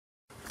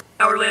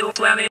our little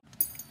planet.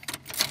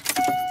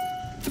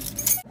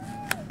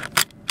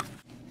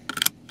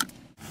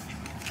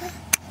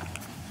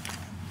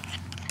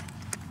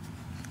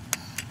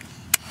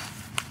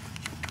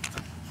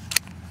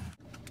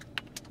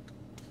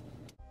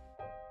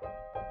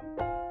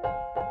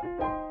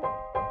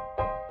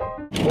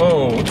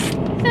 Whoa.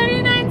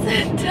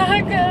 39-cent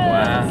tacos.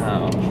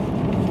 Wow.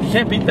 You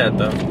can't beat that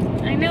though.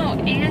 I know,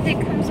 and it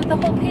comes with a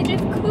whole page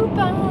of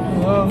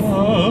coupons.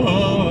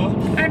 Oh.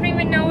 I don't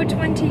even know which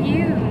one to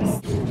use.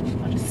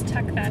 I'll just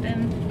tuck that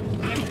in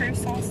my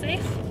purse all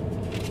safe.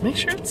 Make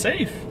sure it's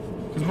safe,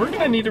 because we're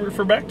gonna need to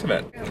refer back to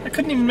that. I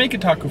couldn't even make a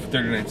taco for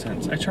 39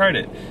 cents. I tried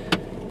it.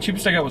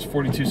 Cheapest I got was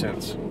 42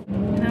 cents.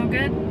 No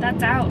good.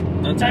 That's out.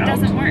 That's that out.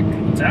 doesn't work.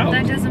 It's out.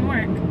 That doesn't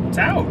work. It's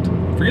out.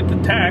 Forget the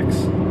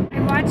tax. I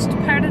watched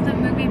part of the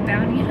movie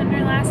Bounty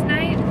Hunter last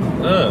night.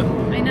 Ugh.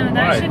 I know,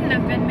 that Why? shouldn't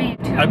have been made.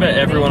 I bet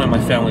everyone in my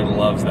family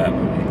loves that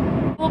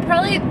movie. Well,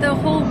 probably the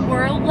whole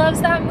world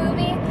loves that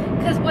movie,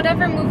 because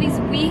whatever movies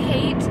we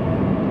hate,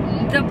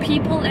 the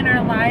people in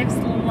our lives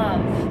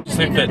love. Just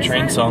like that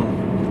train song.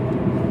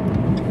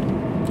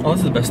 Oh, this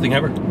is the best thing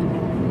ever.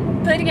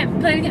 Play it again,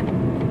 play it again.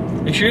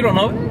 Are you sure you don't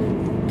know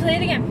it? Play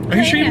it again. Are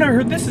you sure you've never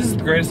heard this? This is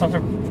the greatest song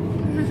ever.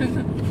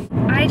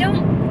 I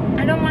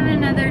don't want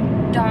another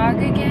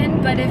dog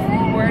again, but if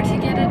we were to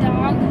get a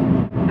dog,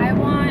 I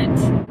want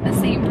a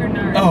Saint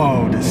Bernard.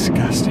 Oh,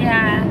 disgusting.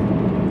 Yeah,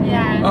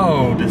 yeah.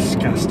 Oh,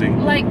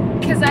 disgusting. Like,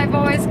 because I've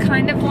always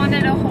kind of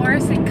wanted a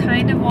horse and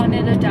kind of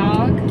wanted a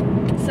dog,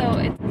 so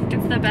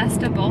it's the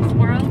best of both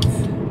worlds.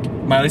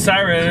 Miley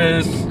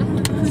Cyrus.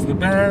 It's the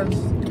best.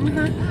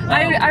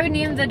 I would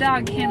name the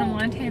dog Hannah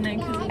Montana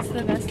because it's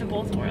the best of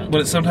both worlds.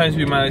 Would it sometimes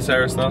be Miley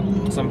Cyrus though?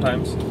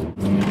 Sometimes.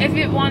 If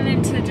it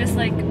wanted to just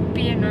like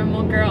be a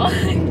normal girl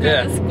and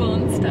go to school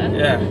and stuff.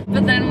 Yeah.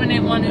 But then when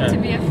it wanted to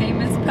be a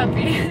famous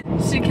puppy,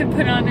 she could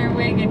put on her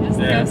wig and just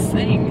go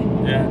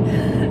sing.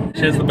 Yeah.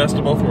 She has the best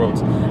of both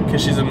worlds.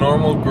 Because she's a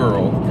normal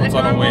girl who puts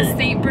on a wig.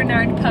 Saint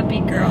Bernard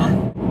puppy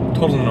girl.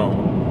 Totally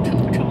normal.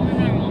 Totally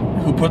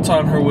normal. Who puts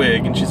on her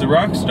wig and she's a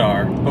rock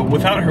star, but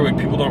without her wig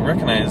people don't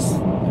recognize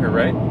her,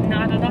 right?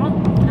 Not at all.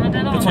 Not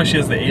at all. That's why she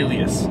has the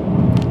alias.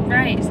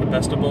 Right. It's the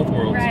best of both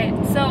worlds. Right.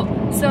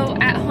 So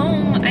at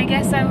home, I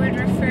guess I would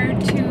refer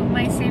to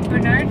my Saint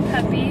Bernard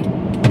puppy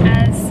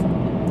as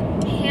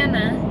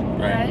Hannah.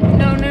 Right.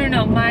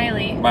 No,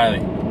 Miley.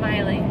 Miley.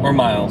 Or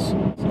Miles.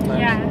 Sometimes.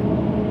 Yeah,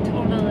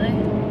 totally.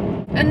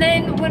 And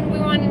then when we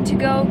wanted to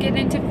go get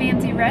into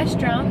fancy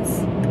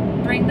restaurants,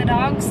 bring the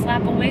dog,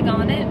 slap a wig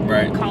on it,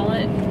 right. Call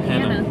it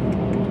Hannah.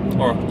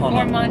 Or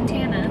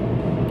Montana.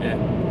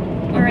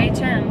 Yeah. Or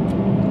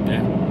HM.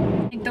 Yeah.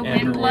 Like the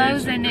wind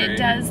blows and it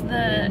does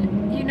the,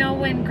 you know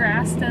when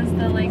grass does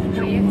the like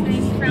wave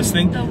thing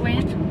from the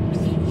wind?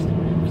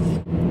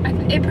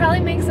 It probably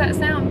makes that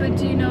sound, but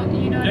do you know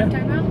what I'm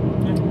talking about?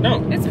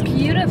 No. It's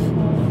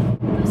beautiful.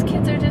 Those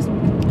kids are just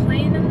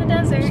playing in the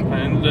desert. Just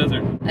playing in the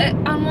desert.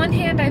 On one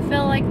hand, I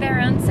feel like they're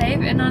unsafe,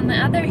 and on the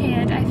other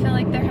hand, I feel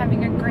like they're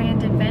having a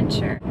grand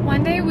adventure.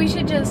 One day we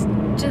should just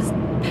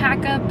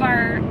pack up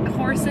our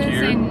horses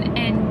and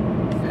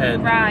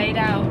head ride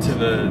out to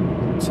the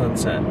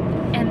sunset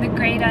and the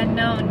great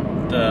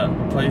unknown. The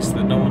place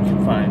that no one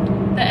can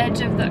find. The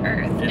edge of the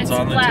earth. It's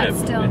on flat the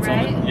tip. still,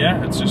 right?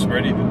 Yeah, it's just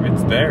ready.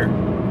 It's there.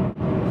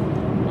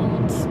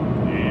 Old.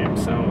 I'm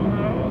so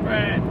old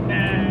right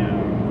now.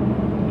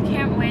 I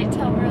can't wait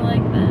till we're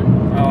like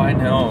them. Oh, I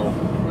know.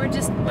 We're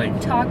just like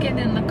talking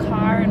in the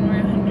car and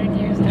we're 100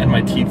 years old. And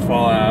my teeth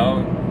fall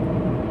out.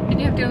 And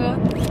you have to go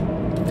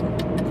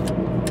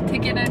to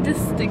get it to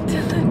stick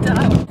to the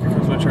top. Here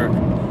comes my truck.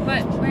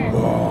 But where?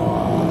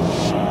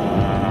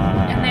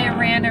 And they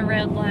ran a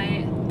red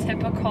light.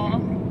 Typical.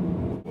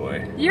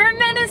 Boy. You're a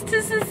menace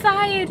to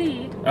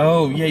society.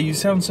 Oh, yeah, you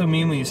sound so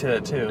mean when you say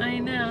that too. I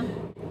know.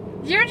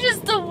 You're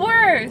just the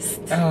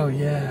worst. Oh,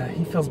 yeah,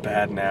 he feels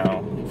bad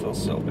now. He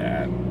feels so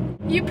bad.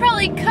 You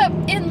probably cut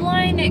in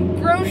line at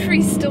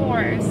grocery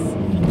stores.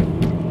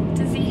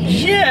 Does he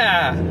hate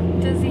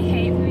me? Does he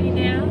hate me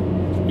now?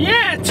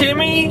 Yeah,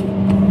 Timmy!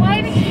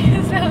 Why do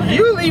you sound like...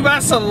 You leave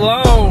us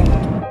alone!